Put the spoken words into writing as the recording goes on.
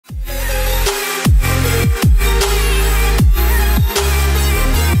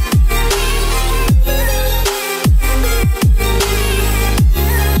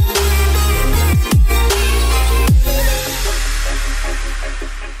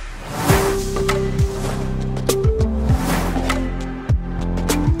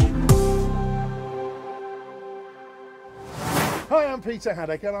I'm Peter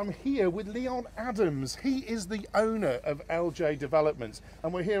Haddock and I'm here with Leon Adams. He is the owner of LJ Developments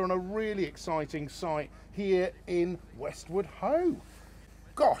and we're here on a really exciting site here in Westward Ho.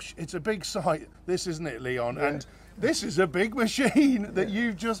 Gosh, it's a big site, this isn't it, Leon? Yeah. And this is a big machine that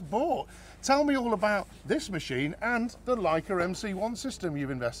you've just bought. Tell me all about this machine and the Leica MC1 system you've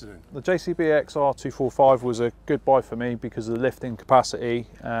invested in. The JCB XR245 was a good buy for me because of the lifting capacity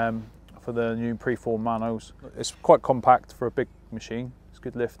for the new preformed manholes. It's quite compact for a big machine, it's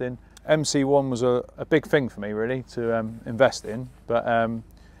good lifting. MC1 was a big thing for me really to invest in, but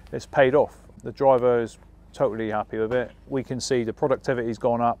it's paid off. The driver is totally happy with it. We can see the productivity's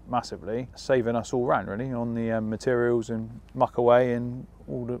gone up massively, saving us all round really on the materials and muck away and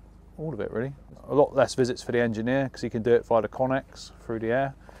all of it really. A lot less visits for the engineer because he can do it via the Connex through the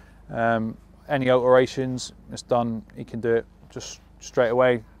air. Any alterations, it's done, he can do it just straight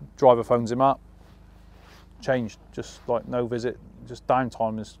away. Driver phones him up, changed, just like no visit, just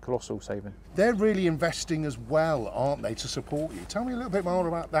downtime is colossal saving. They're really investing as well, aren't they, to support you? Tell me a little bit more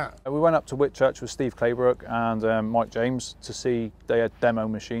about that. We went up to Whitchurch with Steve Claybrook and Mike James to see, they had demo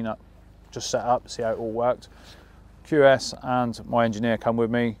machine up, just set up, see how it all worked. QS and my engineer come with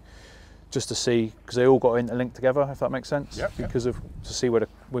me just to see, because they all got interlinked together, if that makes sense. Yep, because of to see where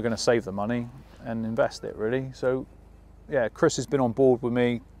we're going to save the money and invest it really. So yeah, Chris has been on board with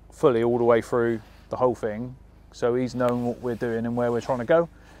me fully all the way through the whole thing. So he's known what we're doing and where we're trying to go,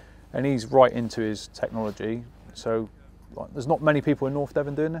 and he's right into his technology. So like, there's not many people in North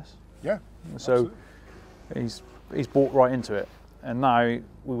Devon doing this. Yeah. So absolutely. he's bought right into it, and now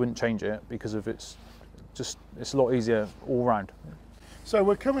we wouldn't change it because of it's a lot easier all round. So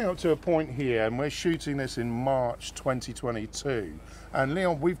we're coming up to a point here and we're shooting this in March 2022, and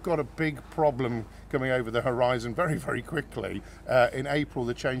Leon, we've got a big problem coming over the horizon very, very quickly. In April,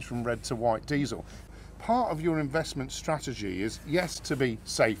 the change from red to white diesel. Part of your investment strategy is, yes, to be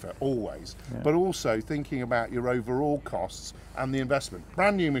safer always, but also thinking about your overall costs and the investment.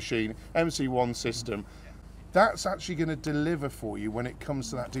 Brand new machine, MC1 system, that's actually going to deliver for you when it comes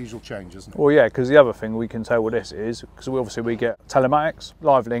to that diesel change, isn't it? Well, yeah, because the other thing we can tell with this is, because we get telematics,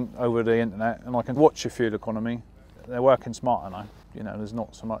 live link over the internet, and I can watch your fuel economy. They're working smarter now. You know, there's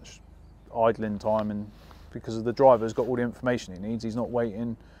not so much idling time, and because the driver's got all the information he needs, he's not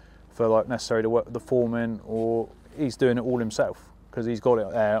waiting for like necessarily to work with the foreman, or he's doing it all himself because he's got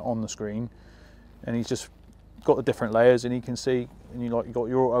it there on the screen, and he's just got the different layers, and he can see, and you got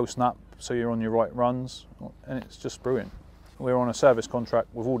your auto snap, so you're on your right runs, and it's just brilliant. We're on a service contract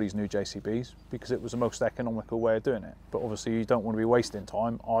with all these new JCBs because it was the most economical way of doing it. But obviously you don't want to be wasting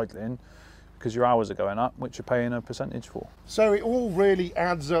time idling because your hours are going up, which you're paying a percentage for. So it all really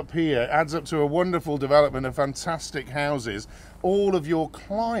adds up here, adds up to a wonderful development of fantastic houses. All of your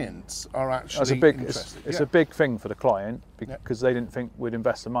clients are actually interested. It's a big thing for the client because they didn't think we'd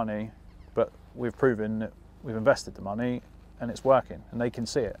invest the money, but we've proven that we've invested the money and it's working, and they can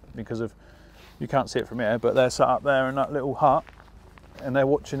see it because of, you can't see it from here, but they're sat up there in that little hut and they're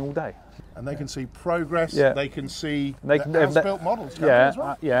watching all day. And they can see progress, they can see built models coming as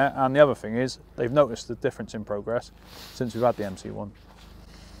well. And the other thing is they've noticed the difference in progress since we've had the MC1.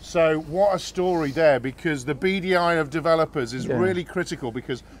 So what a story there, because the BDI of developers is really critical,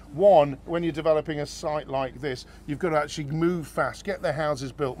 because one, when you're developing a site like this, you've got to actually move fast, get their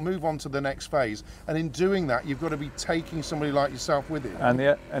houses built, move on to the next phase, and in doing that you've got to be taking somebody like yourself with you. And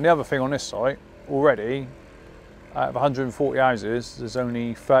the other thing on this site, already out of 140 houses there's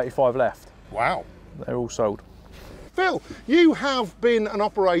only 35 left. Wow. They're all sold. Phil, you have been an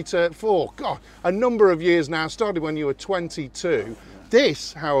operator for a number of years now, started when you were 22.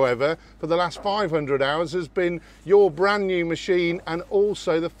 This, however, for the last 500 hours has been your brand new machine, and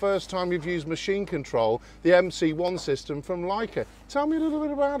also the first time you've used machine control, the MC1 system from Leica. Tell me a little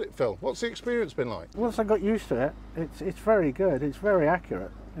bit about it, Phil. What's the experience been like? Once I got used to it, it's very good. It's very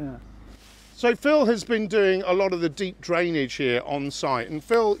accurate. Yeah. So Phil has been doing a lot of the deep drainage here on site, and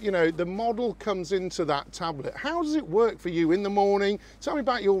Phil, you know, the model comes into that tablet. How does it work for you in the morning? Tell me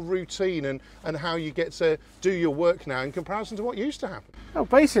about your routine and how you get to do your work now in comparison to what used to happen. Oh,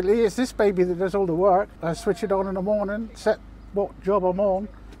 basically it's this baby that does all the work. I switch it on in the morning, set what job I'm on,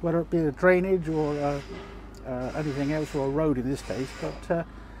 whether it be the drainage or anything else, or a road in this case, but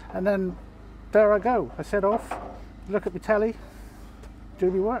and then there I go. I set off, look at the telly,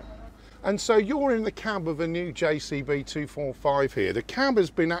 do my work. And so you're in the cab of a new JCB 245 here. The cab has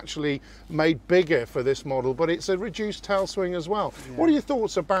been actually made bigger for this model, but it's a reduced tail swing as well. Yeah. What are your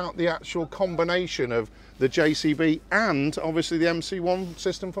thoughts about the actual combination of the JCB and obviously the MC1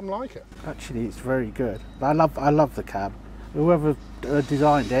 system from Leica? Actually, it's very good. I love the cab. Whoever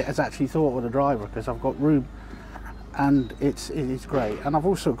designed it has actually thought of the driver, because I've got room and it is great. And I've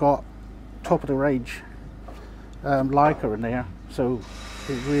also got top of the range Leica in there, so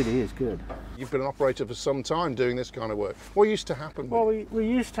it really is good. You've been an operator for some time doing this kind of work. What used to happen? Well, we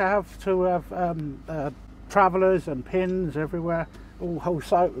used to have travellers and pins everywhere. The whole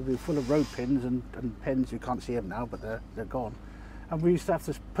site would be full of road pins and pins. You can't see them now, but they're gone. And we used to have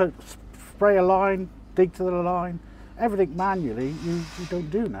to spray a line, dig to the line, everything manually. You don't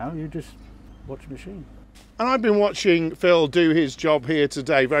do now. You just watch a machine. And I've been watching Phil do his job here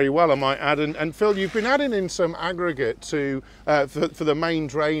today very well, I might add. And Phil, you've been adding in some aggregate to for the main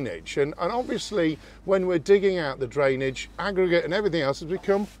drainage. And obviously, when we're digging out the drainage, aggregate and everything else has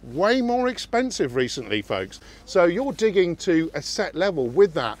become way more expensive recently, folks. So you're digging to a set level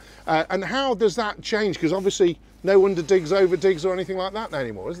with that. And how does that change? Because obviously, no underdigs, overdigs or anything like that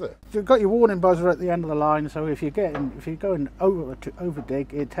anymore, is there? You've got your warning buzzer at the end of the line, so if you're going over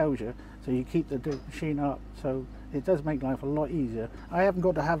dig, it tells you. So you keep the machine up, so it does make life a lot easier. I haven't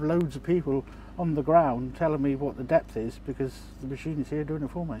got to have loads of people on the ground telling me what the depth is, because the machine is here doing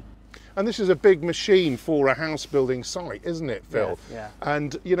it for me. And this is a big machine for a house building site, isn't it, Phil? Yeah.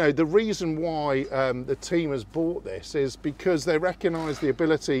 And you know, the reason why the team has bought this is because they recognise the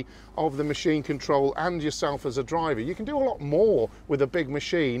ability of the machine control and yourself as a driver. You can do a lot more with a big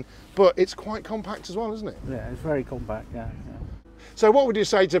machine, but it's quite compact as well, isn't it? Yeah, it's very compact, yeah. So what would you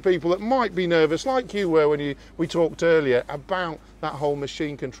say to people that might be nervous, like you were when we talked earlier, about that whole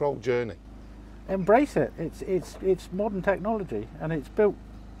machine control journey? Embrace it. It's modern technology, and it's built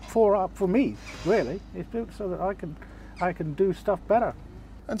for me, really. It's built so that I can do stuff better.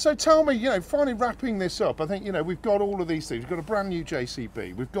 And so tell me, you know, finally wrapping this up, I think, you know, we've got all of these things. We've got a brand new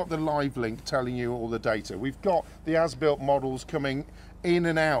JCB, we've got the live link telling you all the data, we've got the as-built models coming in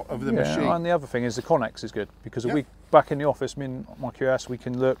and out of the machine. And the other thing is the Connex is good, because a week back in the office, me and my QS, we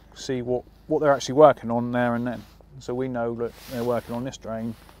can look, see what they're actually working on there and then. So we know that they're working on this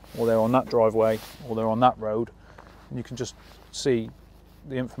drain, or they're on that driveway, or they're on that road, and you can just see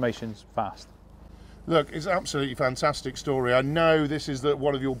the information's fast. Look, it's an absolutely fantastic story. I know this is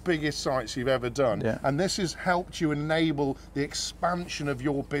one of your biggest sites you've ever done, and this has helped you enable the expansion of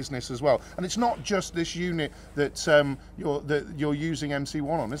your business as well. And it's not just this unit that you're using MC1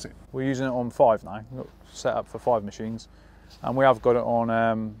 on, is it? We're using it on 5 now. We've got set up for 5 machines, and we have got it on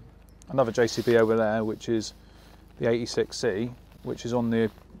another JCB over there, which is the 86C, which is on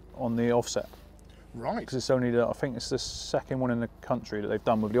the offset. Right. Because it's only I think it's the second one in the country that they've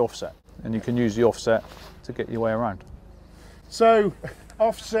done with the offset. And you can use the offset to get your way around. So,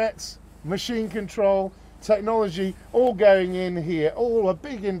 offsets, machine control, technology, all going in here, all a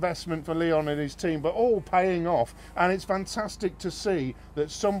big investment for Leon and his team, but all paying off. And it's fantastic to see that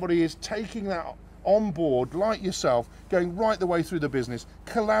somebody is taking that on board, like yourself, going right the way through the business,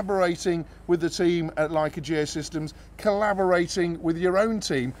 collaborating with the team at Leica Geosystems, collaborating with your own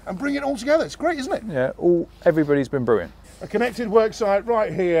team, and bring it all together. It's great, isn't it? Yeah, everybody's been brilliant. A connected worksite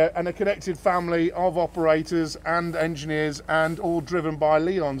right here, and a connected family of operators and engineers, and all driven by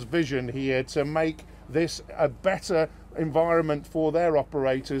Leon's vision here to make this a better environment for their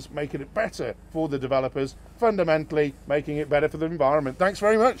operators, making it better for the developers, fundamentally making it better for the environment. Thanks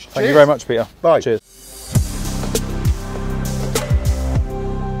very much. Thank you very much, Peter. Bye. Cheers.